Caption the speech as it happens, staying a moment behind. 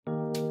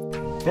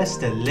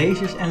Beste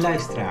lezers en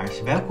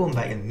luisteraars, welkom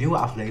bij een nieuwe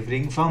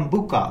aflevering van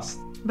Boekcast.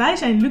 Wij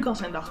zijn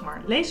Lucas en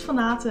Dagmar,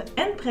 leesfanaten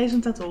en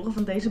presentatoren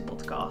van deze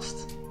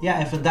podcast. Ja,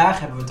 en vandaag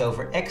hebben we het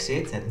over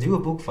Exit, het nieuwe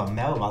boek van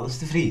Mel Wallis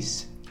de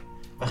Vries.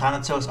 We gaan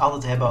het zoals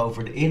altijd hebben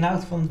over de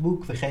inhoud van het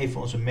boek, we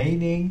geven onze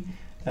mening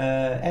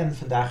en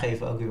vandaag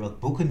geven we ook weer wat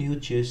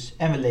boekennieuwtjes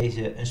en we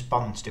lezen een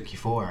spannend stukje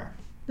voor.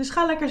 Dus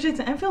ga lekker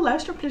zitten en veel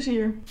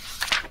luisterplezier.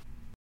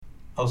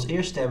 Als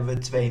eerste hebben we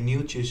 2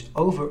 nieuwtjes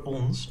over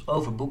ons,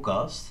 over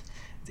Boekcast.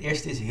 Het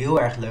eerste is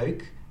heel erg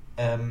leuk.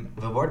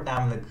 We worden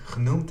namelijk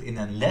genoemd in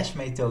een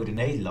lesmethode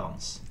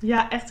Nederlands.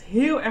 Ja, echt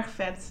heel erg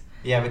vet.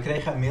 Ja, we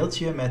kregen een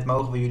mailtje met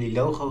mogen we jullie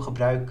logo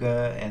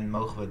gebruiken en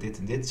mogen we dit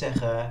en dit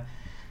zeggen.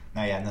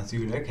 Nou ja,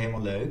 natuurlijk,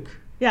 helemaal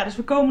leuk. Ja, dus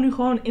we komen nu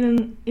gewoon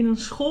in een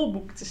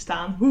schoolboek te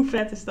staan. Hoe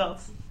vet is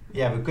dat?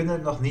 Ja, we kunnen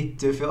er nog niet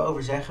te veel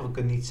over zeggen. We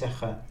kunnen niet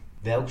zeggen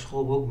welk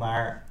schoolboek,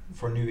 maar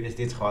voor nu is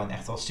dit gewoon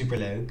echt al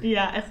superleuk.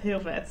 Ja, echt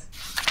heel vet.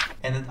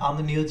 En het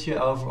andere nieuwtje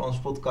over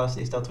onze podcast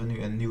is dat we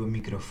nu een nieuwe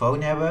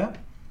microfoon hebben.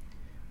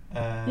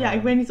 Ja,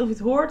 ik weet niet of je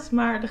het hoort,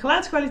 maar de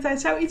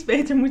geluidskwaliteit zou iets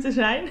beter moeten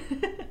zijn.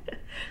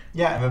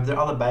 Ja, en we hebben er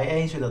allebei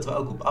één, zodat we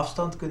ook op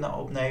afstand kunnen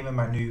opnemen.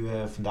 Maar nu,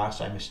 vandaag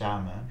zijn we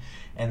samen.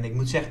 En ik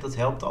moet zeggen, dat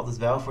helpt altijd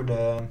wel voor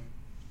de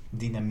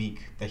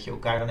dynamiek. Dat je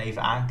elkaar dan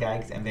even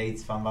aankijkt en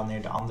weet van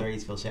wanneer de ander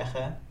iets wil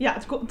zeggen. Ja,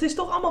 het is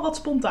toch allemaal wat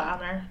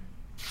spontaner.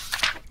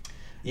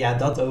 Ja,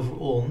 dat over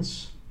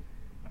ons.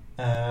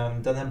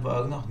 Dan hebben we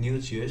ook nog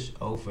nieuwtjes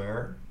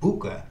over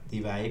boeken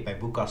die wij bij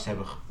Boekcast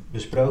hebben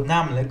besproken.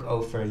 Namelijk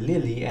over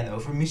Lily en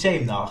over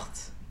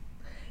Museumnacht.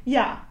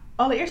 Ja,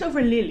 allereerst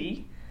over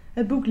Lily.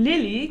 Het boek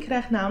Lily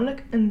krijgt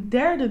namelijk een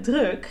 3e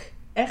druk.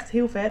 Echt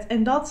heel vet.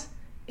 En dat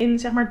in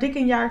zeg maar dik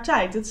een jaar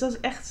tijd. Dus dat is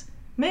echt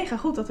mega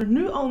goed dat er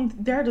nu al een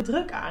 3e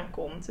druk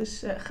aankomt.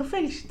 Dus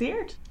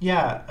gefeliciteerd.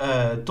 Ja,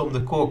 Tom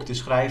de Kok, de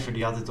schrijver,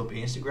 die had het op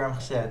Instagram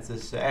gezet.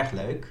 Dus erg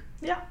leuk.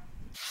 Ja.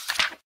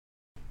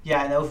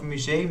 Ja, en over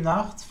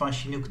Museumnacht van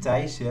Chinook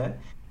Thijssen.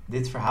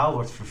 Dit verhaal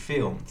wordt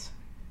verfilmd.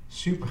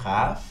 Super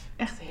gaaf.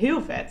 Echt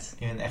heel vet.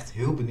 Ik ben echt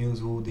heel benieuwd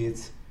hoe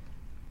dit,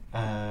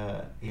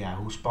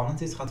 hoe spannend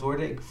dit gaat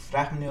worden. Ik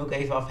vraag me nu ook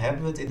even af,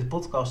 hebben we het in de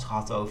podcast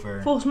gehad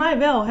over? Volgens mij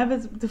wel.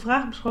 Hebben we de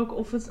vraag besproken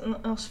of we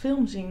het als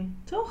film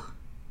zien, toch?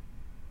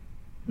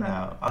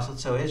 Nou, als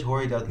dat zo is,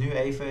 hoor je dat nu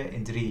even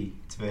in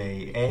 3,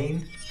 2,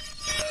 1.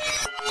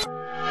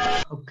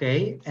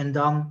 Oké, en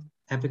dan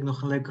heb ik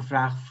nog een leuke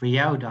vraag voor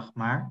jou,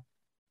 Dagmar.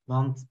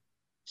 Want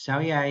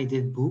zou jij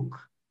dit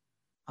boek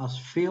als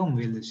film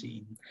willen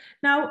zien?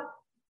 Nou,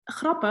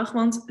 grappig,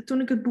 want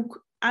toen ik het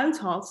boek uit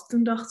had,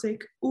 toen dacht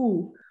ik,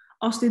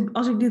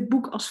 als ik dit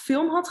boek als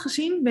film had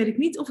gezien, weet ik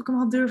niet of ik hem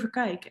had durven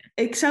kijken.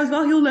 Ik zou het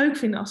wel heel leuk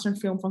vinden als er een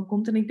film van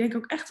komt. En ik denk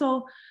ook echt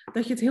wel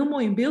dat je het heel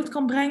mooi in beeld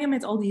kan brengen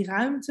met al die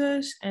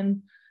ruimtes.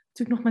 En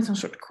natuurlijk nog met zo'n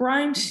soort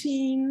crime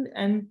scene.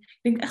 En ik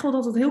denk echt wel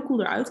dat het heel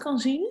cool eruit kan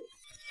zien.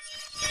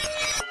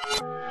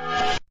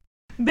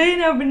 Ben je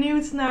nou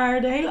benieuwd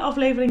naar de hele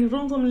aflevering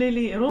rondom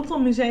Lily,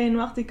 rondom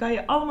Museumnacht? Die kan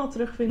je allemaal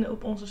terugvinden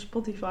op onze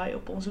Spotify,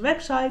 op onze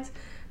website.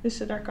 Dus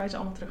daar kan je ze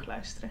allemaal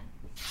terugluisteren.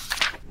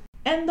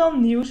 En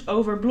dan nieuws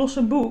over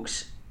Blossom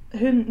Books.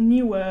 Hun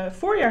nieuwe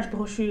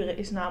voorjaarsbrochure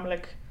is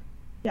namelijk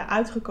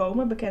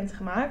uitgekomen,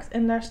 bekendgemaakt.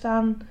 En daar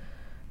staan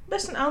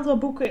best een aantal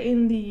boeken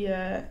in die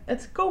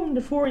het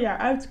komende voorjaar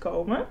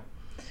uitkomen.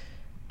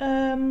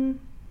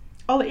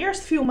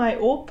 Allereerst viel mij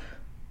op,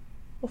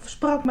 of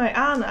sprak mij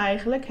aan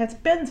eigenlijk, het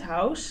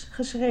Penthouse,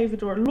 geschreven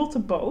door Lotte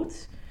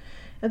Boot.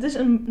 Het is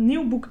een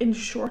nieuw boek in de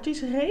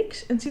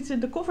Shorties-reeks. En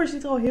de cover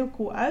ziet er al heel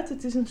cool uit.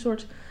 Het is een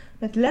soort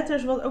met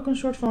letters wat ook een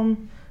soort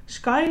van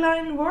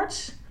skyline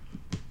wordt.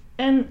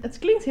 En het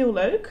klinkt heel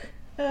leuk.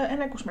 En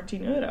hij kost maar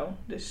 €10.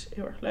 Dus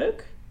heel erg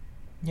leuk.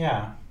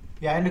 Ja,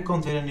 en er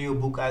komt weer een nieuw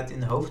boek uit in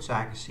de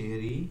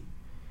hoofdzakenserie.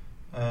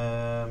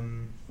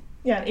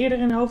 Ja, en eerder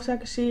in de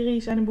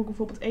hoofdzakenserie zijn de boeken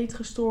bijvoorbeeld Eet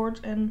gestoord.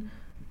 En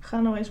Ga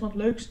nou eens wat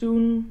leuks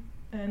doen.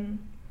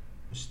 En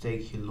Een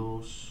steekje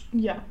los.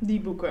 Ja,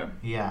 die boeken.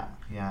 Ja,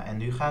 en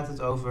nu gaat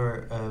het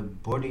over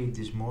body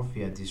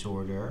dysmorphia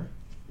disorder.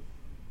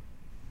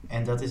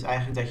 En dat is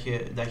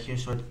eigenlijk dat je een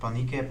soort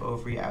paniek hebt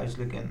over je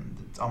uiterlijk en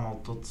het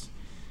allemaal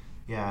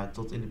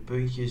tot in de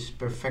puntjes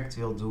perfect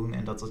wil doen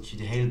en dat je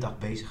de hele dag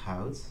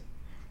bezighoudt.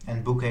 En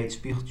het boek heet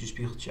Spiegeltje,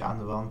 spiegeltje aan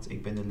de wand,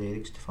 ik ben de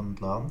lelijkste van het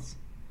land.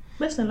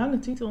 Best een lange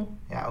titel.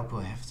 Ja, ook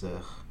wel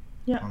heftig.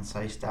 Ja. Want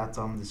zij staat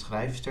dan, de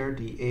schrijfster,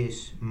 die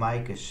is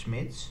Maaike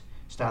Smits,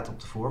 staat op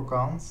de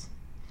voorkant.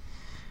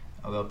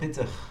 Oh, wel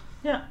pittig.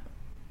 Ja.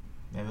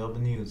 Ik ben wel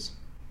benieuwd.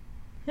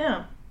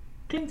 Ja,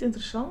 klinkt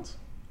interessant.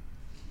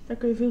 Daar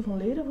kun je veel van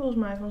leren volgens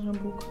mij, van zo'n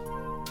boek.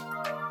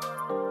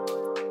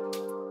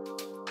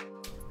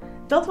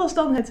 Dat was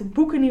dan het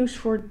boekennieuws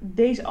voor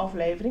deze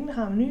aflevering. Dan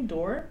gaan we nu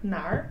door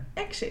naar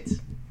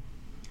Exit.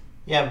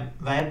 Ja,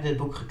 wij hebben dit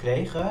boek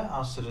gekregen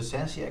als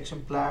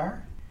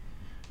recensie-exemplaar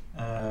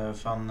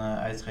van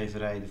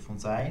uitgeverij De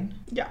Fontein.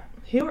 Ja,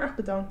 heel erg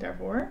bedankt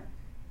daarvoor.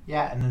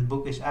 Ja, en het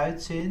boek is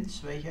uit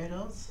sinds, weet jij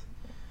dat?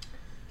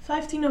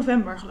 15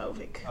 november geloof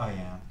ik. Oh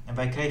ja, en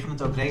wij kregen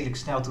het ook redelijk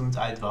snel toen het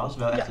uit was.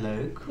 Wel echt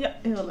leuk. Ja,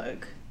 heel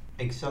leuk.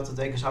 Ik zat te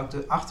denken, zal ik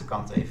de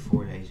achterkant even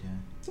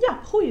voorlezen? Ja,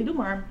 goeie, doe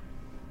maar.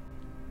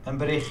 Een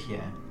berichtje.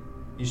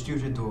 Je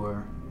stuurt het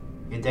door.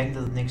 Je denkt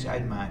dat het niks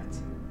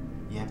uitmaakt.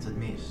 Je hebt het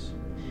mis.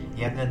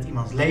 Je hebt net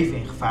iemands leven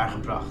in gevaar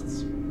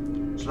gebracht.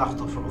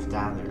 Slachtoffer of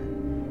dader.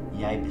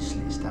 Jij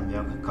beslist aan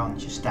welke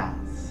kant je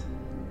staat.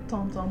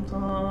 Tam, tam,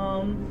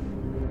 tam.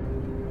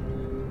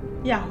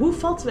 Ja, hoe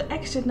vatten we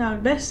Exit nou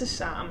het beste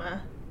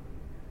samen?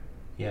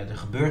 Ja, er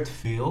gebeurt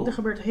veel. Er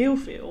gebeurt heel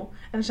veel.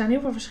 En er zijn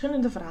heel veel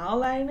verschillende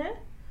verhaallijnen.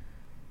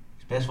 Het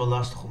is best wel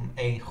lastig om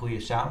één goede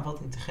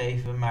samenvatting te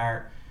geven,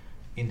 maar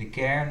in de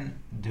kern,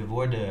 er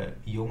worden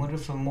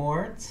jongeren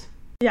vermoord.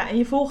 Ja, en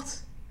je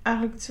volgt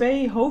eigenlijk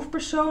 2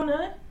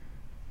 hoofdpersonen.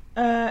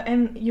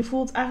 En je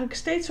voelt eigenlijk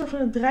steeds soort van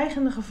het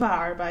dreigende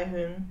gevaar bij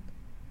hun.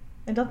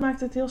 En dat maakt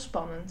het heel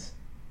spannend.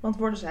 Want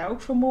worden zij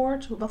ook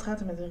vermoord? Wat gaat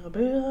er met hen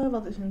gebeuren?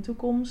 Wat is hun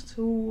toekomst?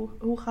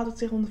 Hoe gaat het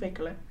zich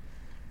ontwikkelen?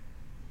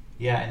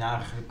 Ja, en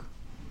eigenlijk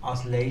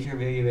als lezer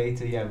wil je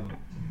weten, ja,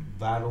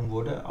 waarom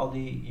worden al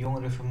die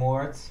jongeren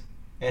vermoord?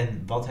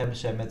 En wat hebben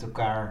zij met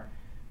elkaar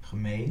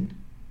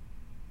gemeen?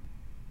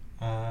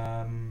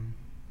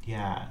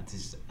 Ja, het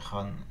is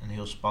gewoon een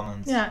heel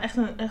spannend... Ja,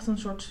 echt een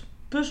soort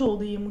puzzel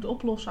die je moet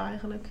oplossen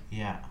eigenlijk.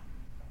 Ja.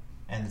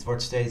 En het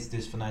wordt steeds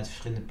dus vanuit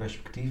verschillende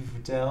perspectieven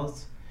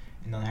verteld.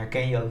 En dan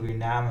herken je ook weer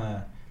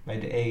namen bij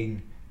de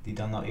een die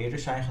dan al eerder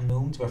zijn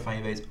genoemd, waarvan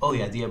je weet, oh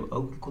ja, die hebben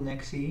ook een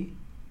connectie.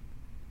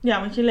 Ja,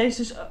 want je leest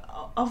dus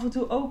af en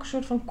toe ook een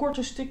soort van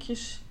korte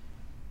stukjes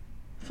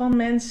van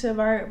mensen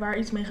waar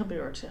iets mee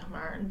gebeurt, zeg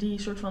maar. Die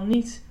soort van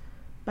niet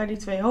bij die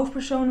 2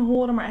 hoofdpersonen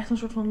horen, maar echt een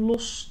soort van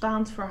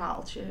losstaand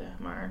verhaaltje, zeg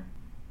maar.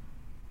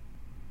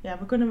 Ja,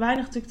 we kunnen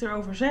weinig natuurlijk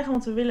erover zeggen,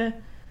 want we willen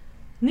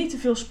niet te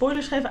veel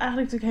spoilers geven.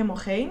 Eigenlijk natuurlijk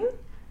helemaal geen.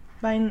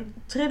 Bij een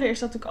thriller is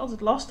dat natuurlijk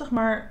altijd lastig,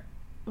 maar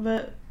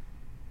we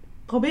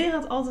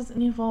proberen het altijd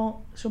in ieder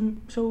geval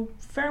zo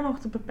ver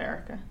mogelijk te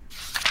beperken.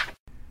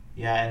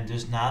 Ja, en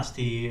dus naast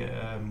die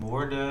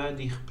moorden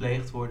die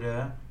gepleegd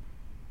worden,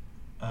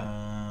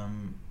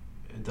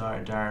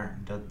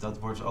 dat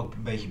wordt ook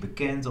een beetje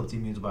bekend op die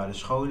middelbare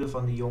scholen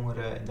van die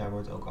jongeren. En daar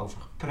wordt ook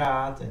over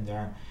gepraat en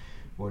daar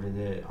worden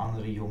de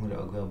andere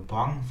jongeren ook wel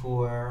bang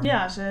voor.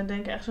 Ja, ze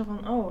denken echt zo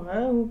van,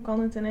 hoe kan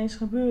het ineens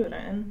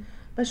gebeuren? En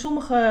bij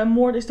sommige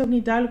moorden is het ook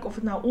niet duidelijk of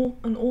het nou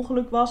een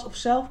ongeluk was of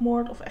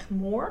zelfmoord of echt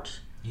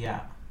moord.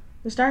 Ja.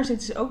 Dus daar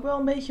zitten ze ook wel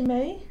een beetje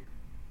mee.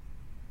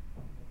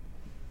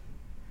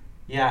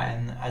 Ja,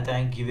 en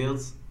uiteindelijk, je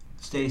wilt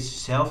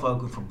steeds zelf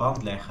ook een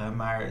verband leggen,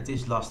 maar het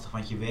is lastig,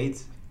 want je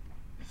weet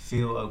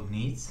veel ook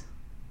niet.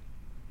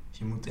 Dus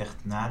je moet echt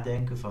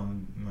nadenken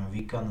van, maar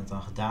wie kan het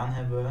dan gedaan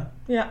hebben?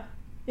 Ja,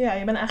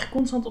 je bent eigenlijk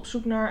constant op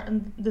zoek naar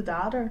de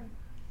dader.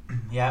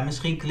 Ja,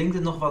 misschien klinkt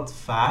het nog wat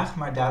vaag,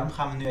 maar daarom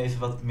gaan we nu even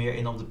wat meer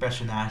in op de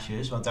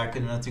personages, want daar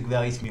kunnen we natuurlijk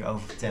wel iets meer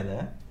over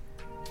vertellen.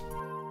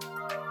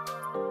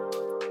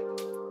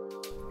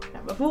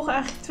 We volgen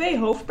eigenlijk 2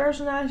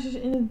 hoofdpersonages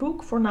in het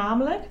boek,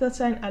 voornamelijk. Dat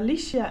zijn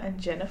Alicia en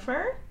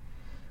Jennifer.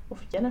 Of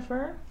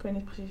Jennifer, ik weet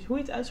niet precies hoe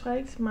je het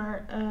uitspreekt.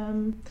 Maar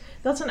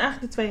dat zijn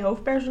eigenlijk de 2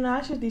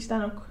 hoofdpersonages. Die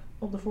staan ook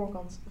op de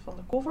voorkant van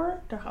de cover.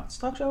 Daar gaan we het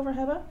straks over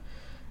hebben.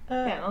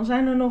 Dan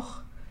zijn er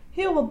nog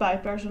heel wat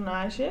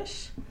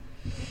bijpersonages.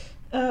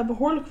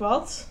 Behoorlijk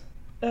wat.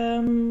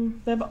 We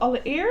hebben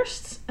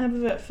allereerst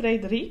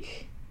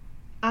Frederik,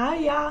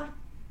 Aya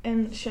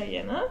en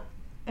Cheyenne.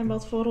 En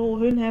wat voor rol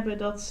hun hebben,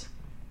 dat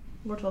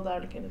wordt wel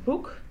duidelijk in het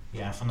boek.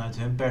 Ja, vanuit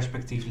hun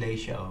perspectief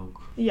lees je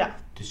ook. Ja.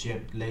 Dus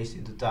je leest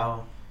in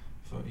totaal,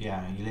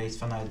 je leest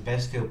vanuit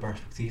best veel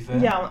perspectieven.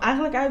 Ja,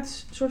 eigenlijk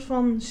uit een soort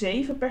van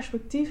 7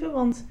 perspectieven.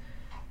 Want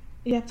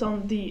je hebt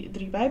dan die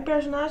 3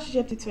 bijpersonages, je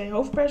hebt die 2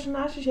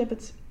 hoofdpersonages, je hebt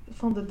het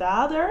van de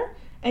dader.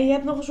 En je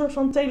hebt nog een soort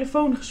van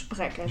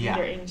telefoongesprekken die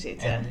erin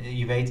zitten. En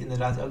je weet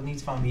inderdaad ook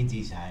niet van wie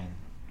die zijn.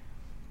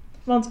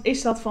 Want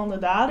is dat van de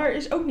dader,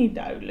 is ook niet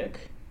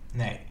duidelijk.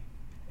 Nee.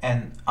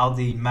 En al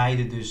die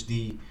meiden dus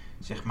die,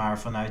 zeg maar,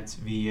 vanuit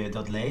wie je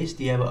dat leest,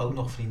 die hebben ook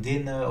nog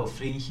vriendinnen of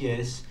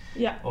vriendjes.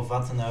 Ja. Of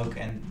wat dan ook.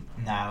 En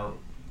nou...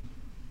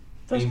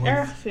 Dat is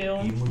erg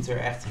veel. Je moet er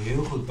echt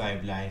heel goed bij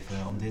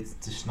blijven om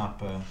dit te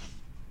snappen.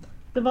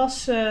 Er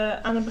was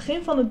aan het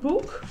begin van het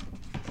boek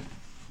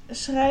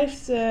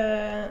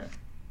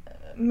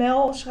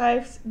Mel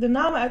schrijft, de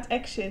namen uit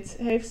Exit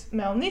heeft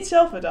Mel niet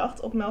zelf bedacht.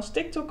 Op Mel's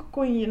TikTok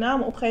kon je je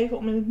namen opgeven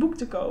om in het boek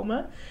te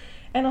komen.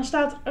 En dan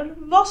staat een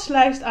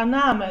waslijst aan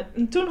namen.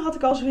 En toen had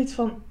ik al zoiets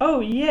van,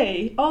 oh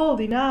jee, al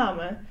die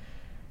namen.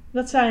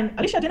 Dat zijn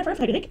Alicia, Jennifer,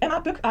 Frederik, Emma,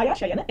 Puk, Aya,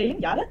 Cheyenne, Elin,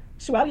 Jade,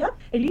 Sualia,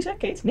 Elise,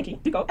 Kate, Nicky,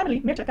 Duco,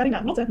 Emily, Mirte,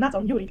 Carina, Lotte,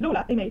 Nathan, Juri,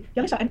 Lola, Eme,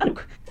 Jalissa en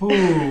Anouk.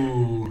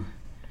 Oeh.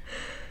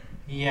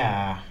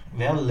 Ja,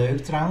 wel leuk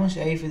trouwens,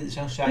 even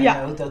zo'n side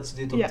note dat ze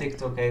dit op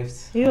TikTok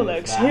heeft heel leuk,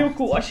 het is heel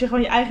cool als je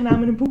gewoon je eigen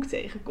naam in een boek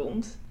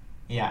tegenkomt.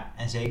 Ja,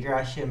 en zeker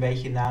als je een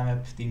beetje een naam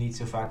hebt die niet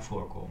zo vaak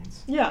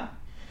voorkomt. Ja,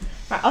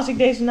 maar als ik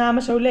deze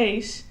namen zo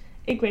lees,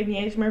 ik weet niet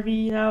eens meer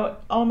wie nou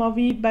allemaal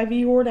wie bij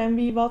wie hoorde en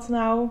wie wat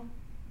nou.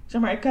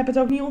 Zeg maar, ik heb het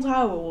ook niet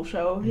onthouden of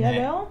zo.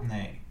 Jij wel?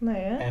 Nee,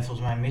 hè? En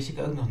volgens mij mis ik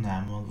ook nog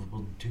namen, want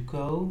bijvoorbeeld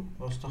Duco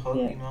was toch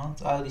ook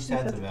iemand? Oh, die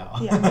staat er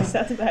wel. Ja, die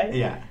staat erbij.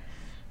 Ja.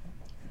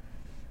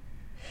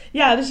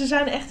 Ja, dus er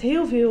zijn echt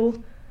heel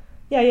veel...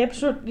 Ja, je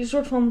hebt een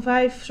soort van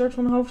 5 soort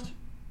van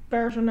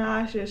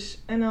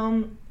hoofdpersonages. En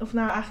dan... Of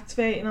nou, eigenlijk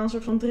 2. En dan een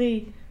soort van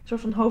 3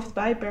 soort van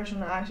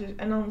hoofdbijpersonages.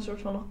 En dan een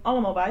soort van nog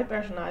allemaal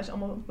bijpersonages.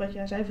 Allemaal, wat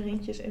jij zei,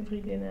 vriendjes en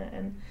vriendinnen.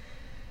 En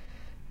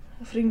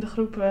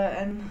vriendengroepen.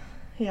 En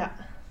ja...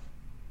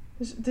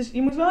 Dus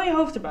je moet wel je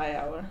hoofd erbij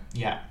houden.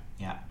 Ja.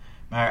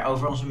 Maar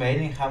over onze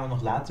mening gaan we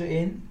nog later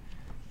in.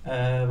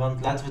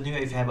 Want laten we het nu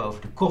even hebben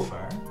over de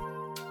koffer.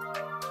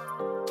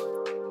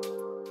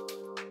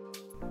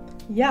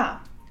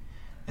 Ja.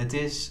 Het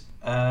is...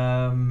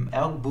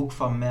 elk boek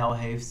van Mel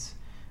heeft...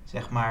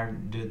 Zeg maar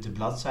de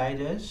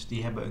bladzijdes.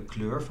 Die hebben een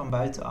kleur van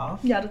buitenaf.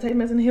 Ja, dat heet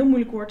met een heel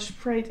moeilijk woord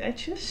sprayed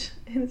edges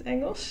in het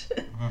Engels.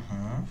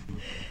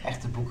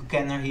 Echte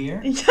boekenkenner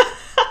hier. Ja.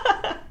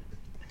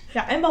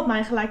 Ja, en wat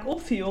mij gelijk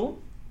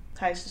opviel,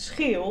 hij is dus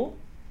geel,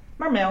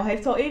 maar Mel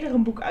heeft al eerder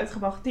een boek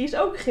uitgebracht, die is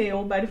ook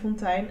geel bij de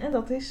fontein en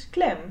dat is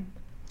Klem.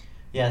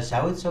 Ja,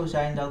 zou het zo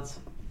zijn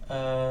dat,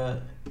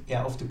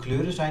 of de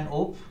kleuren zijn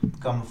op? Ik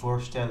kan me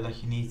voorstellen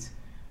dat je niet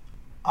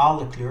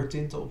alle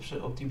kleurtinten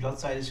op die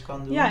bladzijden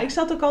kan doen. Ja, ik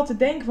zat ook al te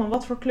denken van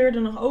wat voor kleur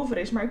er nog over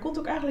is, maar ik kon het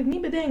ook eigenlijk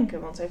niet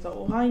bedenken, want ze heeft al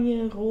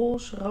oranje,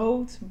 roze,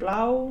 rood,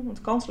 blauw,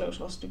 want Kansloos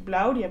was natuurlijk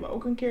blauw, die hebben we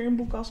ook een keer in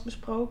Boekcast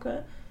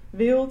besproken.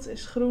 Wild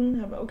is groen,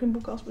 hebben we ook in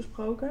Boekcast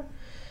besproken.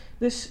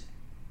 Dus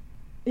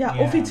ja,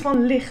 of iets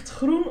van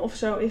lichtgroen of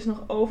zo is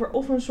nog over.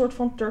 Of een soort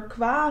van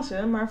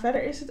turquoise, maar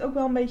verder is het ook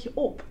wel een beetje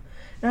op.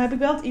 Nou heb ik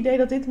wel het idee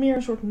dat dit meer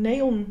een soort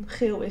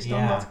neongeel is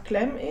dan dat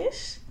Klem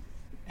is.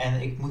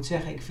 En ik moet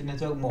zeggen, ik vind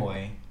het ook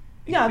mooi.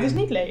 Het is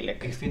niet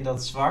lelijk. Ik vind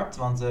dat zwart,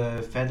 want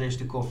verder is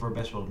de koffer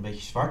best wel een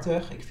beetje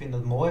zwartig. Ik vind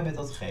dat mooi met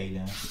dat gele.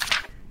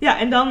 Ja,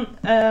 en dan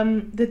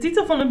de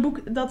titel van het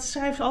boek, dat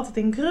schrijft ze altijd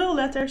in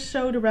krulletters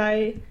zo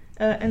erbij.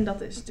 En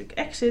dat is natuurlijk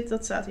Exit,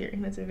 dat staat hier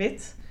in het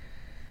wit.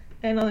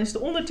 En dan is de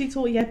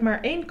ondertitel, je hebt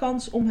maar 1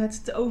 kans om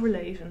het te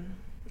overleven.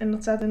 En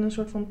dat staat in een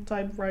soort van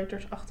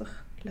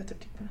typewriters-achtig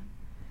lettertype.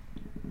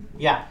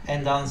 Ja,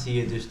 en dan zie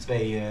je dus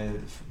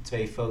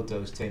twee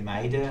foto's, 2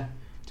 meiden.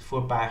 Op de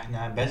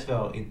voorpagina, best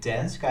wel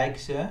intens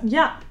kijken ze.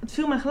 Ja, het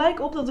viel mij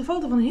gelijk op dat de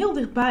foto van heel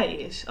dichtbij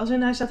is. Als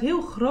in, hij staat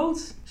heel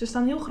groot, ze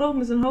staan heel groot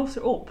met hun hoofd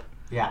erop.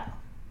 Ja.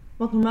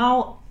 Want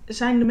normaal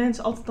zijn de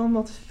mensen altijd dan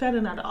wat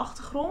verder naar de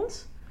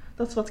achtergrond.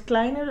 Dat ze wat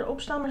kleiner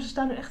erop staan, maar ze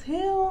staan nu echt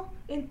heel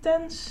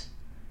intens.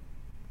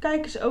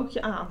 Kijken ze ook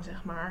je aan,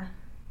 zeg maar.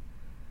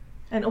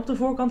 En op de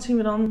voorkant zien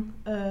we dan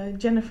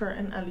Jennifer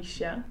en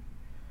Alicia.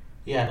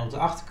 Ja, en op de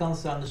achterkant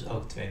staan dus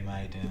ook 2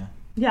 meiden.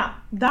 Ja,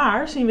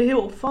 daar zien we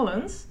heel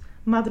opvallend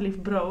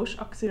Madelief Broos,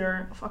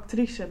 acteur of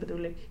actrice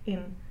bedoel ik,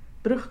 in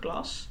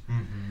Brugklas.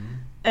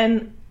 Mm-hmm.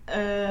 En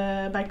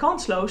bij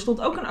Kansloos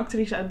stond ook een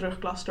actrice uit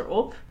Brugklas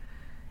erop.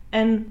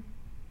 En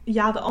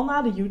ja, de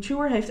Anna, de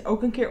YouTuber, heeft er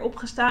ook een keer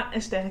opgestaan.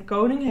 En Sterre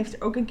Koning heeft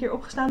er ook een keer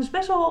opgestaan. Dus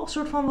best wel een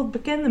soort van wat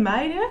bekende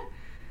meiden.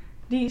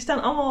 Die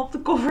staan allemaal op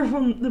de cover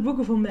van de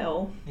boeken van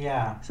Mel.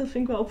 Ja. Dus dat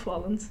vind ik wel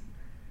opvallend.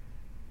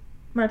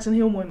 Maar het is een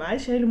heel mooi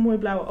meisje. Hele mooie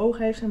blauwe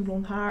ogen heeft en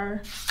blond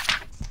haar.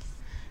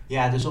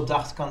 Ja, dus op de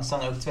achterkant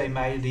staan ook 2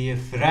 meiden die je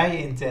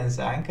vrij intens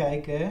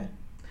aankijken.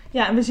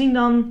 Ja, en we zien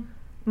dan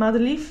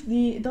Madelief,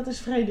 dat is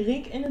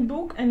Frederik in het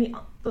boek. En die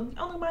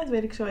andere meid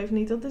weet ik zo even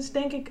niet. Dat is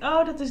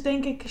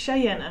denk ik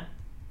Cheyenne.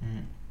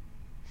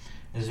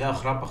 Dat is wel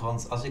grappig,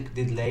 want als ik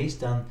dit lees,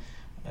 dan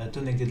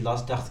toen ik dit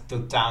las, dacht ik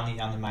totaal niet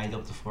aan de meiden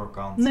op de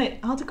voorkant. Nee,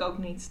 had ik ook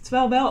niet.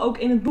 Terwijl wel ook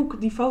in het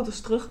boek die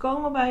foto's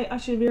terugkomen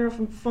als je weer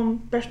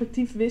van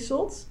perspectief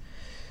wisselt.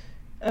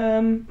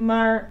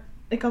 Maar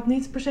ik had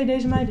niet per se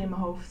deze meiden in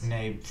mijn hoofd.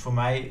 Nee, voor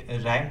mij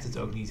rijmt het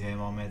ook niet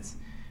helemaal met...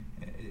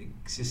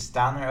 ze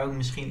staan er ook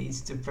misschien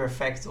iets te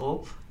perfect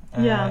op.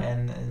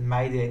 En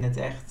meiden in het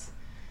echt...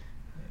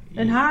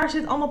 Hun haar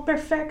zit allemaal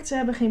perfect. Ze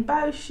hebben geen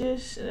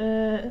puistjes.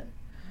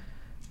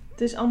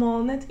 Het is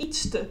allemaal net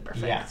iets te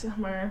perfect, zeg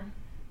maar.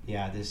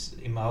 Ja, dus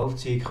in mijn hoofd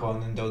zie ik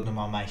gewoon een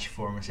doodnormaal meisje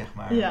voor me, zeg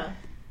maar.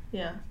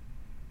 Ja.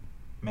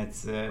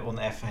 Met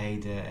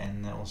oneffenheden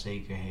en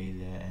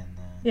onzekerheden.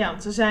 Ja,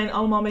 want ze zijn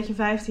allemaal een beetje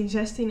 15,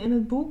 16 in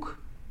het boek.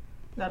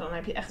 Nou, dan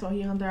heb je echt wel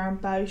hier en daar een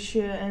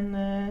puistje en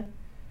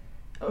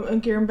een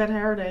keer een bad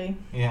hair day.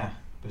 Ja,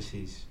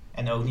 precies.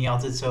 En ook niet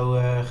altijd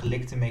zo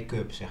gelikte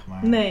make-up, zeg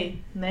maar.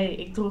 Nee,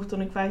 ik droeg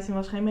toen ik 15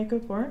 was geen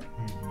make-up, hoor.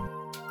 Mm-hmm.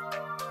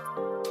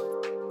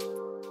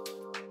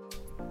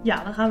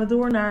 Ja, dan gaan we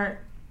door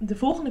naar de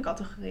volgende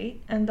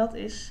categorie. En dat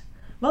is,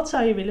 wat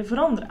zou je willen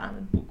veranderen aan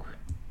het boek?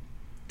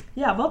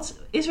 Ja,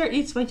 is er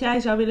iets wat jij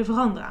zou willen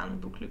veranderen aan het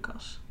boek,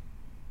 Lucas?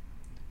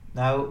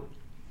 Nou,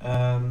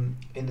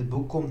 in het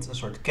boek komt een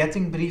soort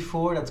kettingbrief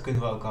voor. Dat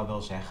kunnen we ook al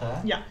wel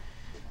zeggen. Ja.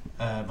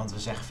 Want we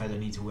zeggen verder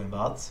niet hoe en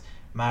wat.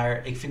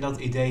 Maar ik vind dat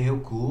idee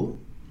heel cool.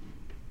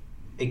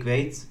 Ik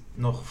weet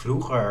nog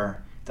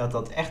vroeger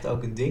dat echt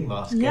ook een ding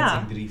was,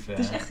 kettingbrieven.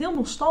 Het is echt heel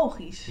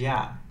nostalgisch.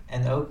 Ja,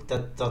 en ook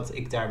dat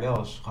ik daar wel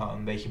eens gewoon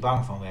een beetje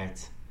bang van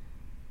werd.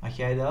 Had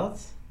jij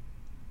dat?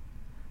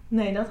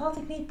 Nee, dat had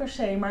ik niet per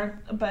se.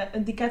 Maar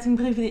die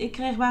kettingbrieven die ik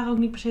kreeg waren ook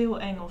niet per se heel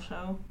eng of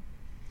zo.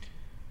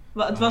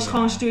 Het was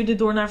gewoon stuur dit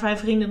door naar 5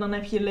 vrienden, dan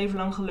heb je je leven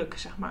lang geluk,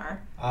 zeg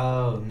maar.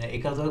 Oh, nee,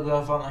 ik had ook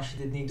wel van als je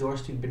dit niet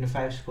doorstuurt binnen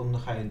 5 seconden,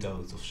 dan ga je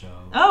dood of zo.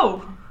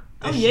 Oh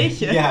Dus,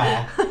 jeetje.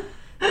 Ja.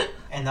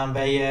 En dan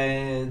ben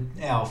je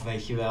 11,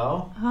 weet je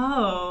wel.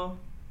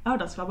 Oh,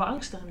 dat is wel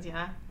beangstigend,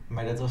 ja.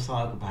 Maar dat was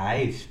dan ook op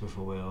Hives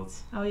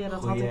bijvoorbeeld. Oh ja, dat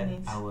Goeie had ik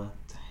niet. oude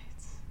tijd.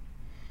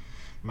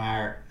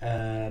 Maar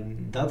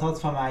dat had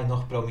van mij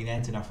nog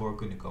prominenter naar voren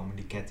kunnen komen,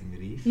 die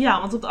kettingbrief. Ja,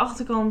 want op de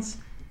achterkant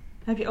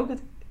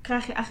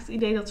krijg je eigenlijk het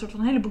idee dat het soort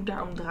van hele boek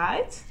daarom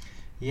draait.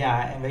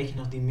 Ja, en weet je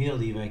nog die mail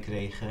die wij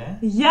kregen?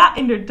 Ja,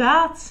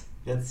 inderdaad.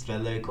 Dat is wel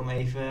leuk om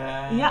even...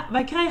 Ja,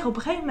 wij kregen op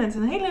een gegeven moment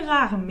een hele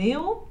rare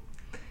mail.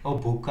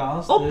 Op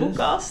Boekcast Op dus.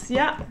 Boekcast,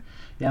 ja.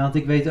 Ja, want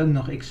ik weet ook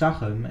nog, ik zag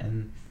hem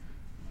en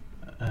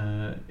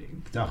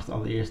ik dacht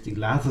allereerst, ik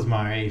laat het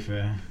maar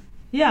even.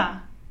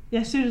 Ja,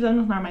 jij stuurde het ook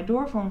nog naar mij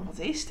door van, wat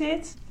is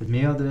dit? Het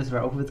mailadres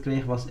waarop we het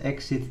kregen was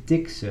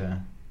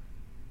exit-tixen.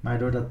 Maar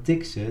door dat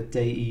tixen,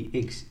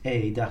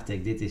 T-I-X-E, dacht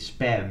ik, dit is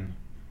spam.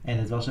 En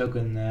het was ook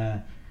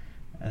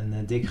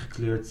een dik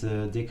gekleurd,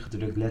 dik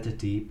gedrukt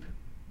lettertype.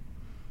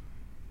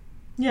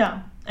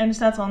 Ja, en er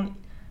staat dan,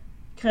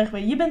 kregen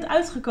we, je bent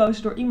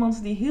uitgekozen door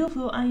iemand die heel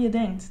veel aan je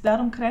denkt.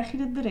 Daarom krijg je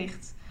dit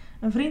bericht.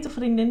 Een vriend of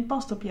vriendin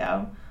past op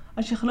jou.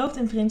 Als je gelooft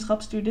in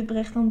vriendschap, stuur dit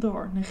bericht dan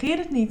door. Negeer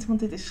het niet, want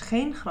dit is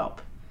geen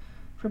grap.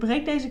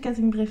 Verbreek deze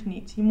kettingbrief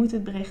niet. Je moet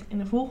dit bericht in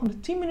de volgende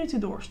 10 minuten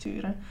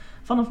doorsturen.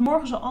 Vanaf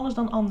morgen zal alles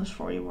dan anders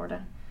voor je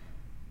worden.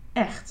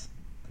 Echt.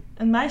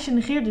 Een meisje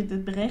negeerde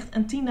dit bericht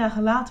en 10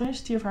 dagen later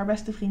stierf haar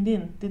beste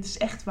vriendin. Dit is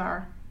echt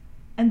waar.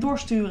 En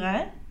doorsturen,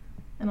 hè?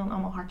 En dan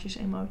allemaal hartjes,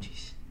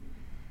 emoties.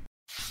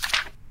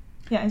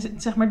 Ja, en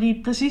zeg maar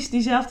precies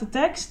diezelfde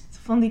tekst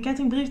van die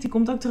kettingbrief, die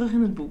komt ook terug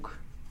in het boek.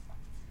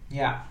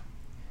 Ja,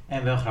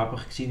 en wel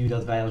grappig. Ik zie nu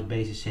dat wij als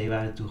BCC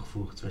waren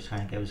toegevoegd.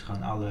 Waarschijnlijk hebben ze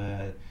gewoon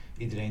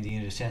iedereen die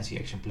een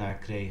recensie-exemplaar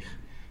kreeg,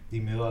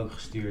 die mail ook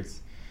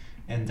gestuurd.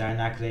 En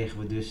daarna kregen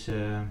we dus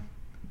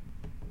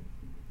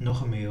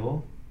nog een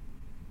mail.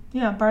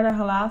 Ja, een paar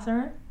dagen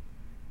later.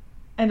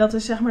 En dat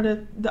is zeg maar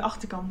de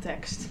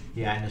achterkanttekst.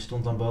 Ja, en er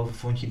stond dan boven,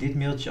 vond je dit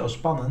mailtje al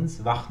spannend?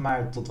 Wacht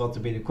maar tot wat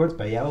er binnenkort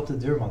bij jou op de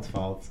deurmat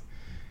valt.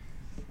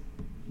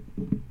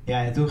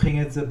 Ja, en toen ging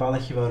het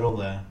balletje wel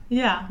rollen.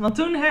 Ja,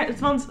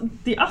 want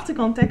die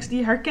achterkanttekst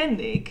die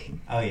herkende ik.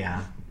 Oh ja.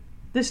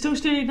 Dus toen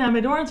stuurde ik naar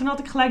mij door en toen had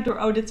ik gelijk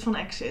door, dit is van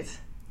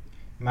Exit.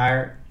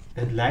 Maar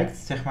het lijkt,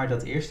 zeg maar,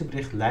 dat eerste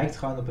bericht lijkt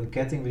gewoon op een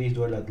kettingbrief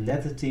door dat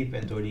lettertype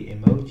en door die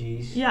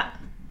emojis. Ja,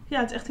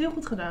 het is echt heel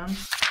goed gedaan.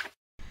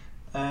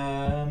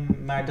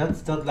 Maar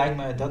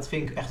dat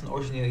vind ik echt een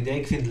origineel idee.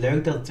 Ik vind het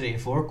leuk dat het erin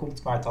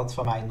voorkomt, maar het had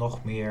van mij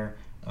nog meer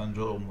een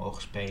rol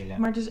mogen spelen.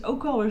 Maar het is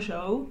ook wel weer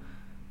zo,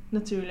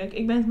 natuurlijk,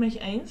 ik ben het met je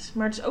eens,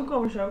 maar het is ook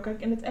wel weer zo,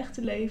 kijk, in het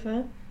echte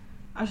leven,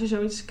 als je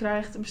zoiets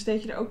krijgt,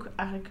 besteed je er ook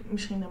eigenlijk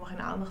misschien helemaal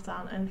geen aandacht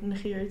aan en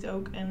negeer je het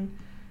ook en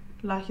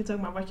laat je het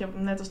ook maar, wat je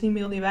net als die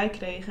mail die wij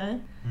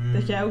kregen,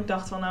 dat jij ook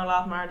dacht van, nou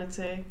laat maar,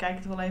 kijk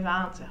het wel even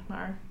aan, zeg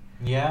maar.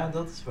 Ja,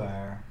 dat is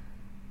waar.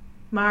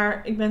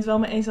 Maar ik ben het wel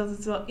mee eens dat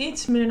het wel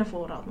iets meer naar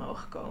voren had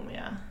mogen komen,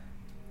 ja.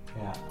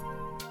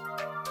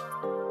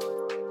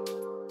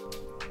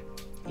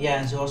 Ja,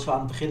 en zoals we aan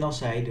het begin al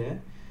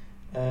zeiden,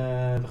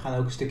 we gaan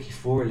ook een stukje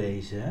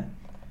voorlezen.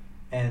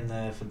 En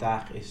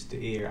vandaag is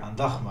de eer aan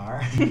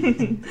Dagmar.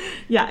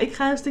 Ja, ik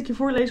ga een stukje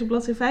voorlezen op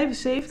bladzijde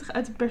 75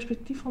 uit het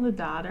perspectief van de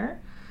dader.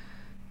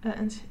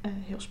 En het is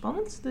heel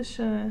spannend, dus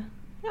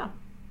ja.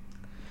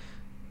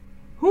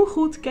 Hoe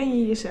goed ken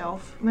je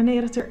jezelf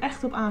wanneer het er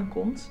echt op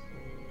aankomt?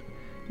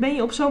 Ben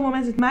je op zo'n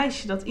moment het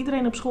meisje dat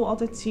iedereen op school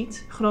altijd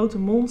ziet? Grote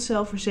mond,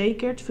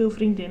 zelfverzekerd, veel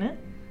vriendinnen?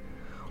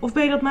 Of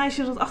ben je dat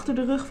meisje dat achter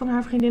de rug van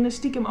haar vriendinnen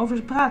stiekem over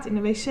ze praat in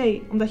de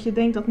wc, omdat je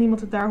denkt dat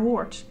niemand het daar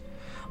hoort?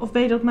 Of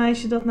ben je dat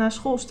meisje dat na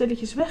school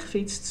stilletjes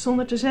wegfietst,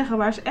 zonder te zeggen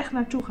waar ze echt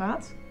naartoe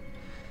gaat?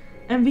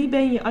 En wie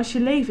ben je als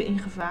je leven in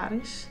gevaar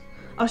is?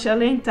 Als je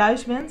alleen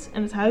thuis bent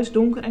en het huis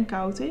donker en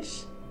koud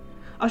is?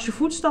 Als je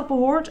voetstappen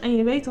hoort en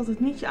je weet dat het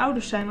niet je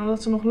ouders zijn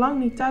omdat ze nog lang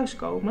niet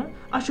thuiskomen?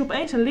 Als je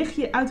opeens een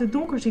lichtje uit het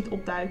donker ziet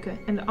opduiken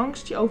en de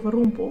angst je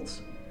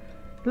overrompelt?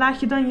 Laat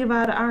je dan je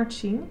ware aard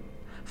zien?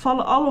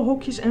 Vallen alle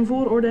hokjes en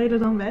vooroordelen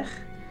dan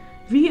weg?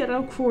 Wie er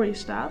ook voor je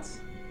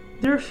staat?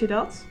 Durf je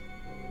dat?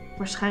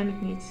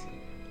 Waarschijnlijk niet.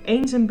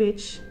 Eens een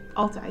bitch,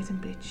 altijd een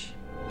bitch.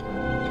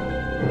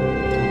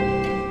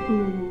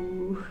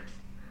 Oeh,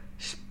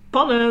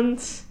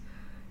 spannend.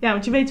 Ja,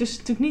 want je weet dus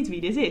natuurlijk niet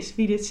wie dit is,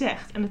 wie dit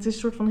zegt. En het is een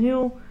soort van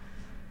heel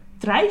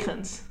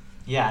dreigend.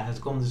 Ja, en het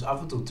komt dus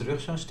af en toe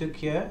terug, zo'n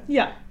stukje.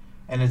 Ja.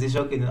 En het is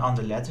ook in een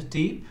ander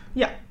lettertype.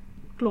 Ja,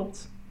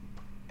 klopt.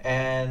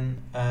 En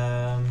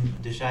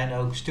er zijn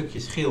ook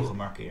stukjes geel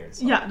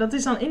gemarkeerd. Ja, dat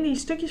is dan in die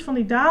stukjes van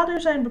die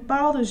dader zijn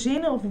bepaalde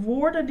zinnen of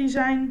woorden die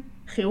zijn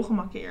geel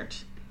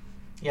gemarkeerd.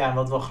 Ja, en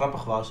wat wel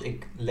grappig was,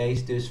 ik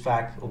lees dus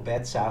vaak op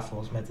bed 's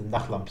avonds met een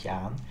nachtlampje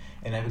aan.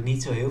 En dan heb ik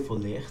niet zo heel veel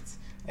licht.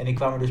 En ik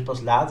kwam er dus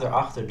pas later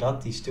achter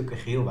dat die stukken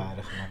geel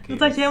waren gemarkeerd.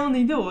 Dat had je helemaal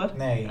niet door?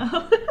 Nee. Oh.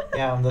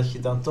 Ja, omdat je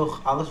dan toch,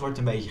 alles wordt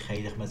een beetje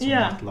gelig met zo'n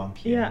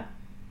nachtlampje. Ja. Dat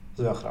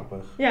is wel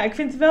grappig. Ja, ik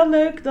vind het wel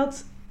leuk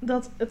dat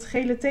dat het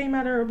gele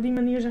thema er op die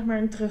manier zeg maar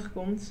in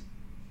terugkomt.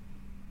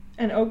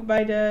 En ook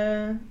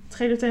het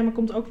gele thema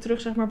komt ook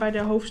terug zeg maar bij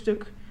de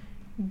hoofdstuk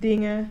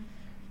dingen.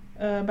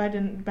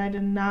 Bij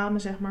de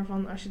namen zeg maar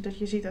van dat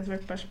je ziet uit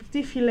welk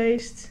perspectief je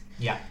leest.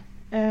 Ja.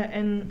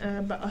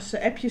 Als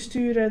ze appjes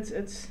sturen,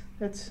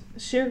 het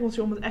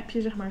cirkeltje om het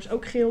appje zeg maar is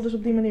ook geel. Dus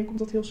op die manier komt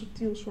dat heel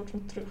subtiel soort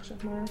van terug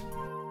zeg maar.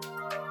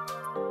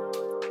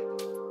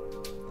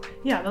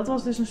 Ja, dat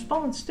was dus een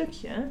spannend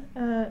stukje.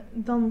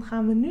 Dan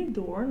gaan we nu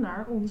door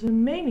naar onze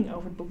mening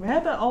over het boek. We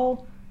hebben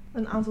al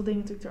een aantal dingen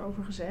natuurlijk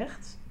erover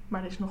gezegd.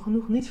 Maar er is nog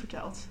genoeg niet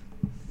verteld.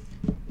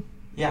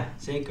 Ja,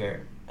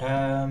 zeker.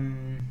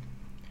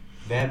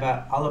 We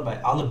hebben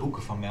allebei alle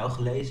boeken van Mel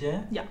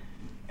gelezen. Ja.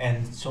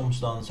 En soms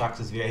dan zakt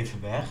het weer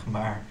even weg.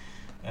 Maar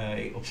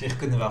op zich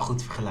kunnen we wel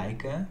goed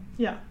vergelijken.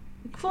 Ja.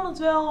 Ik vond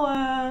het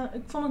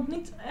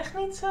echt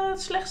niet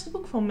het slechtste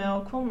boek van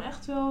Mel. Ik vond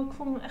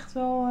hem echt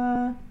wel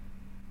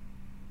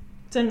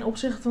ten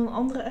opzichte van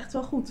anderen echt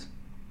wel goed.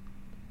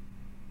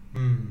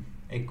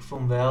 Ik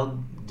vond wel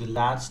de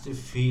laatste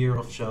 4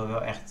 of zo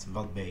wel echt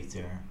wat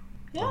beter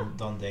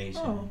dan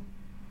deze. Oh.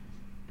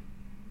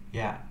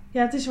 Ja.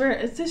 Ja, het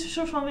is een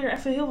soort van weer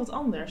even heel wat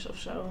anders of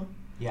zo.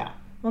 Ja.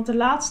 Want de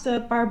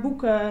laatste paar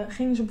boeken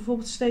gingen ze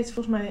bijvoorbeeld steeds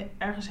volgens mij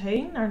ergens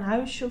heen, naar een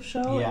huisje of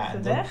zo.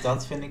 Ja, weg.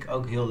 Dat vind ik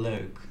ook heel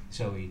leuk,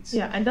 zoiets.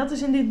 Ja, en dat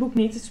is in dit boek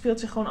niet. Het speelt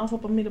zich gewoon af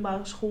op een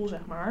middelbare school,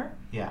 zeg maar.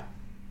 Ja.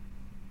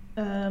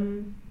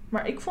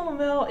 Maar ik vond hem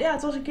wel,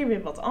 het was een keer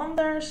weer wat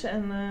anders.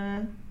 En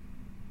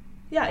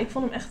ik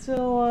vond hem echt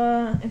wel,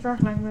 in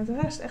vergelijking met de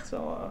rest, echt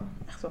wel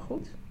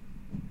goed.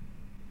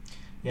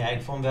 Ja,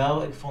 ik vond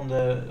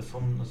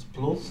het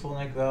plot vond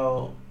ik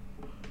wel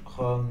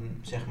gewoon,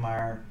 zeg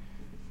maar,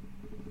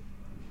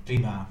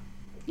 prima.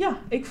 Ja,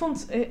 ik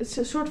vond het is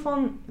een soort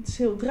van, het is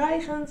heel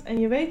dreigend en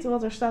je weet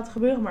wat er staat te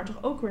gebeuren, maar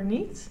toch ook weer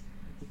niet.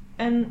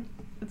 En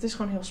het is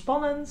gewoon heel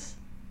spannend.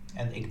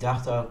 En ik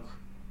dacht ook,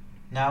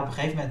 op een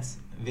gegeven moment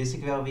wist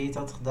ik wel wie het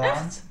had gedaan.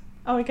 Echt?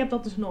 Oh, ik heb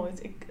dat dus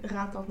nooit. Ik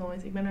raad dat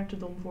nooit. Ik ben er te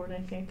dom voor,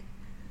 denk ik.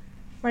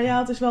 Maar ja,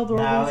 het is wel door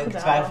wie het gedaan. Ik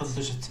twijfelde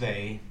tussen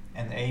 2.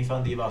 En een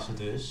van die was het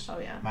dus.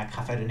 Oh ja. Maar ik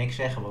ga verder niks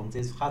zeggen, want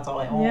dit gaat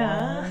al...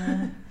 Ja.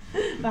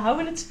 We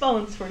houden het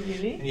spannend voor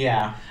jullie.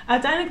 Ja.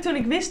 Uiteindelijk toen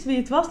ik wist wie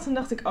het was, toen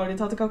dacht ik, dit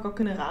had ik ook al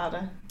kunnen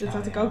raden. Dit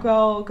had ik ook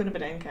wel kunnen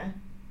bedenken.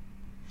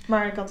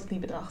 Maar ik had het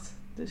niet bedacht.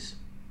 Dus.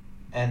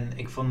 En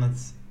ik vond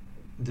het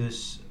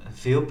dus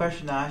veel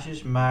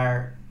personages,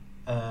 maar...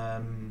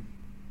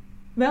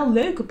 wel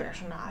leuke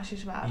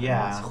personages waren.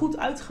 Ja. Het goed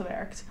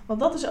uitgewerkt. Want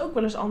dat is ook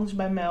wel eens anders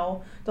bij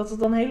Mel. Dat het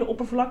dan hele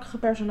oppervlakkige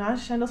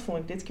personages zijn, dat vond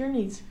ik dit keer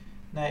niet.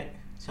 Nee,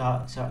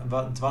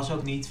 het was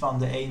ook niet van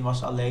de een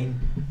was alleen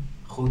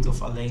goed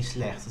of alleen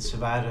slecht. Ze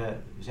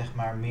waren zeg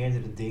maar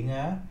meerdere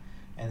dingen.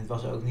 En het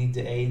was ook niet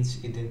de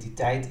eens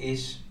identiteit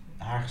is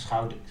haar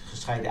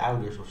gescheiden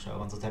ouders of zo.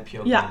 Want dat heb je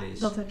ook wel eens.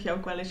 Ja, dat heb je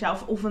ook wel eens. Ja,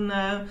 of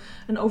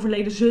een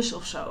overleden zus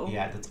of zo.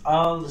 Ja, dat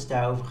alles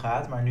daarover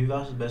gaat. Maar nu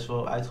was het best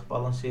wel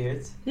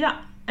uitgebalanceerd. Ja,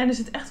 en er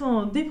zit echt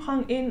wel een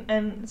diepgang in.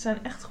 En het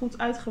zijn echt goed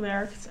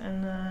uitgewerkt.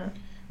 En,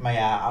 maar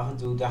ja, af en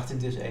toe dacht ik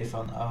dus even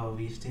van... Oh,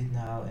 wie is dit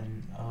nou?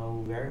 En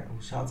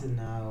hoe zat het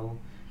nou?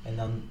 En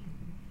dan...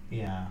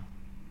 Ja...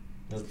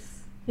 Dat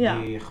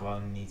leer je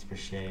gewoon niet per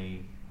se.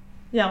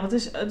 Ja, want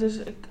het is dus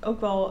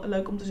ook wel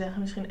leuk om te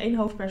zeggen. Misschien 1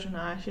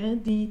 hoofdpersonage.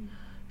 Die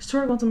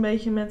struggelt een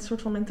beetje met een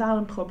soort van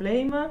mentale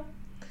problemen.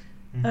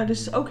 Dus het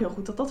is ook heel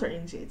goed dat dat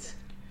erin zit.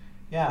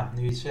 Ja,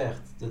 nu je het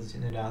zegt. Dat is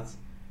inderdaad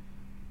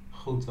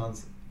goed.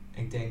 Want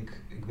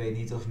ik weet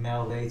niet of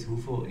Mel weet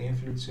hoeveel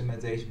invloed ze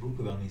met deze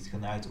boeken wel niet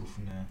kan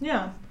uitoefenen.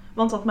 Ja,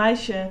 want dat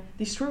meisje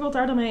die struggelt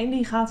daar dan mee en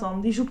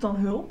die zoekt dan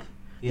hulp.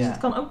 Ja. Dus het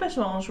kan ook best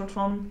wel een soort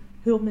van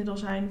hulpmiddel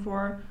zijn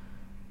voor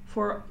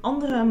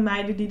andere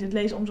meiden die dit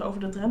lezen om ze over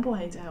de drempel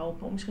heen te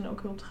helpen. Om misschien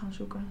ook hulp te gaan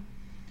zoeken.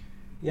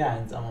 Ja,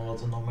 en het allemaal wat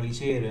te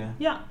normaliseren.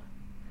 Ja.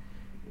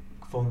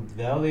 Ik vond het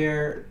wel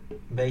weer een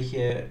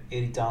beetje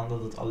irritant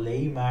dat het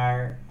alleen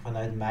maar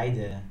vanuit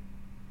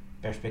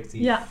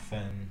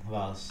meidenperspectieven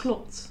was.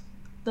 Klopt.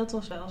 Dat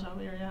was wel zo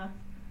weer, ja.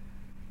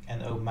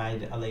 En ook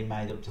alleen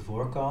meiden op de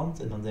voorkant.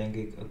 En dan denk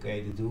ik,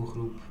 oké, de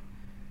doelgroep...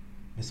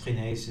 Misschien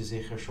heeft ze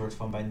zich er soort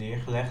van bij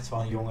neergelegd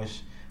van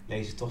jongens...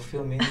 lezen toch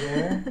veel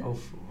minder? Of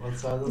wat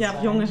zou dat zijn?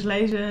 Ja, jongens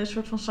lezen een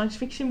soort van science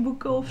fiction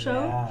boeken of zo.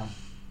 Ja.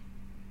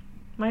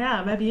 Maar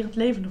ja, we hebben hier het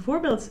levende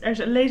voorbeeld.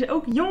 Er lezen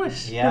ook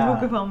jongens de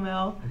boeken van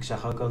Mel. Ik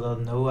zag ook al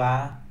dat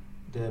Noah,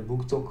 de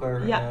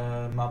boektokker,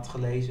 had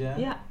gelezen.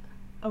 Ja,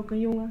 ook een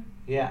jongen.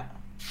 Ja.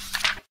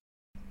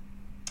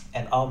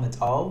 En al met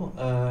al,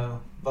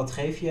 wat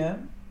geef je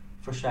hem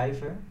voor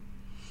cijfer?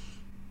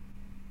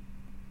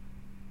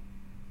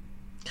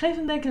 Ik geef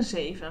hem denk ik een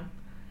 7.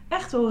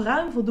 Echt wel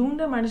ruim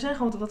voldoende, maar er zijn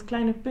gewoon wat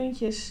kleine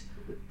puntjes.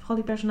 Vooral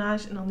die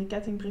personages en dan die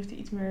kettingbrief die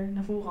iets meer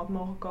naar voren had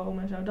mogen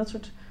komen. En zo.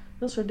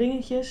 Dat soort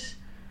dingetjes.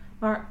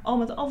 Maar al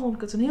met al vond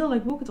ik het een heel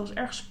leuk boek. Het was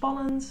erg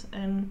spannend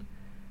en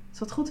het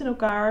zat goed in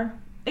elkaar.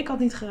 Ik had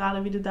niet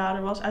geraden wie de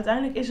dader was.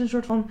 Uiteindelijk is een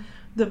soort van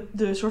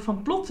de soort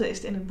van plot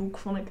twist in het boek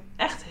vond ik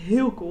echt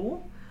heel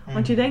cool.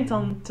 Want je denkt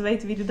dan te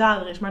weten wie de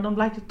dader is, maar dan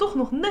blijkt er toch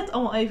nog net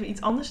allemaal even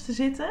iets anders te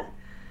zitten.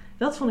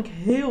 Dat vond ik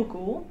heel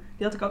cool.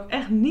 Die had ik ook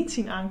echt niet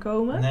zien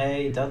aankomen.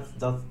 Nee, dat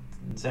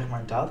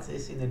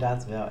is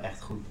inderdaad wel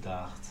echt goed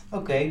bedacht.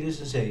 Oké, dus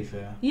een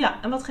 7.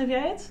 Ja, en wat geef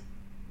jij het?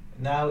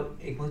 Nou,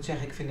 ik moet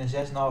zeggen, ik vind een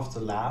 6,5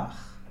 te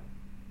laag.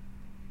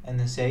 En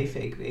een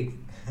 7,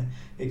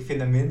 ik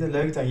vind hem minder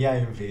leuk dan jij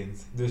hem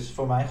vindt. Dus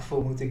voor mijn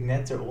gevoel moet ik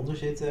net eronder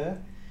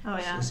zitten. Oh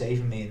Dus ja. een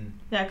 7 min.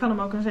 Ja, ik kan hem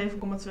ook een 7,2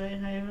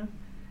 geven.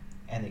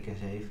 En ik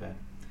een 7.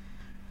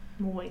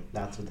 Mooi.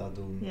 Laten we dat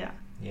doen.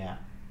 Ja,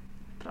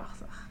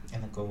 prachtig. En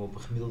dan komen we op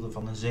een gemiddelde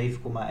van een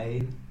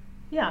 7,1.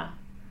 Ja.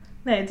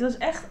 Nee, het was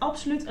echt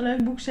absoluut een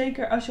leuk boek.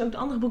 Zeker als je ook de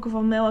andere boeken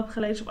van Mel hebt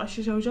gelezen. Of als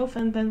je sowieso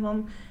fan bent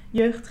van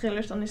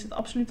jeugdthrillers. Dan is het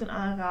absoluut een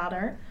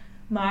aanrader.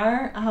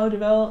 Maar hou er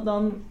wel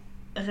dan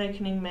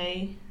rekening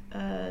mee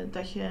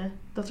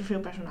dat er veel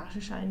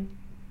personages zijn.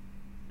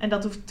 En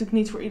dat hoeft natuurlijk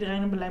niet voor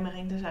iedereen een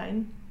belemmering te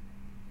zijn.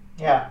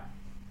 Ja.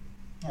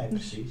 Nee,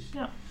 precies.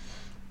 Ja.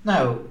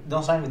 Nou,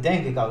 dan zijn we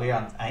denk ik alweer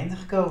aan het einde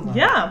gekomen.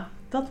 Ja,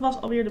 dat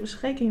was alweer de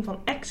bespreking van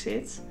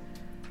Exit.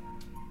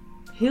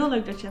 Heel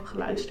leuk dat je hebt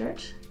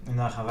geluisterd. En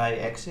dan gaan wij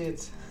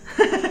exit.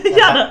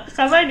 Ja, dan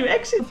gaan wij nu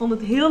exit. Ik vond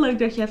het heel leuk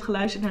dat je hebt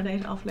geluisterd naar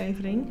deze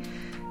aflevering.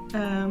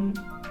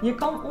 Je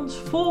kan ons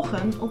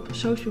volgen op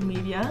social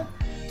media.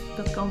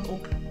 Dat kan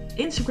op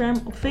Instagram,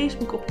 op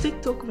Facebook, op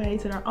TikTok. We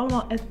heten daar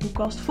allemaal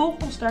 @Boekcast.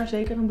 Volg ons daar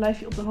zeker, dan blijf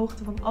je op de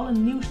hoogte van alle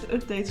nieuwste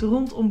updates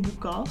rondom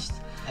Boekcast.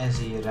 En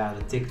zie je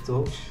rare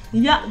TikToks.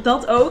 Ja,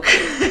 dat ook.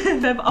 We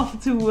hebben af en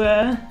toe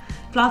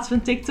plaatsen we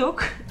een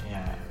TikTok.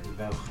 Ja,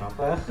 wel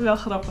grappig. Wel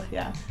grappig,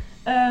 ja.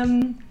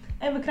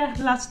 En we krijgen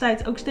de laatste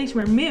tijd ook steeds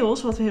meer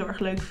mails, wat we heel erg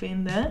leuk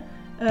vinden.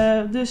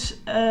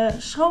 Dus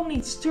schroom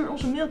niet, stuur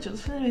ons een mailtje. Dat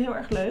vinden we heel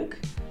erg leuk.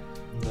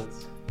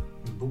 Dat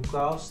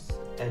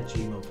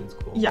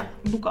boekcast@gmail.com. Ja,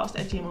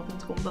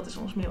 boekcast@gmail.com, dat is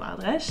ons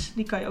mailadres.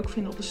 Die kan je ook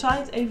vinden op de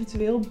site,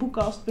 eventueel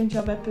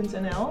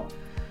boekcast.jouwweb.nl.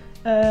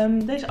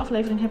 Deze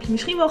aflevering heb je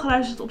misschien wel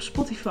geluisterd op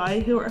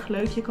Spotify. Heel erg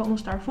leuk, je kan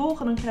ons daar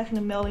volgen. Dan krijg je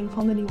een melding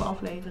van de nieuwe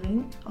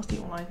aflevering, als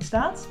die online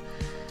staat.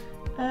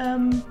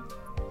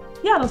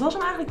 Ja, dat was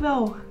hem eigenlijk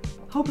wel.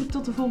 Hopelijk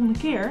tot de volgende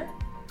keer.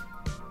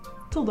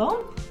 Tot dan.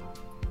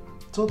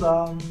 Tot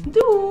dan.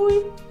 Doei!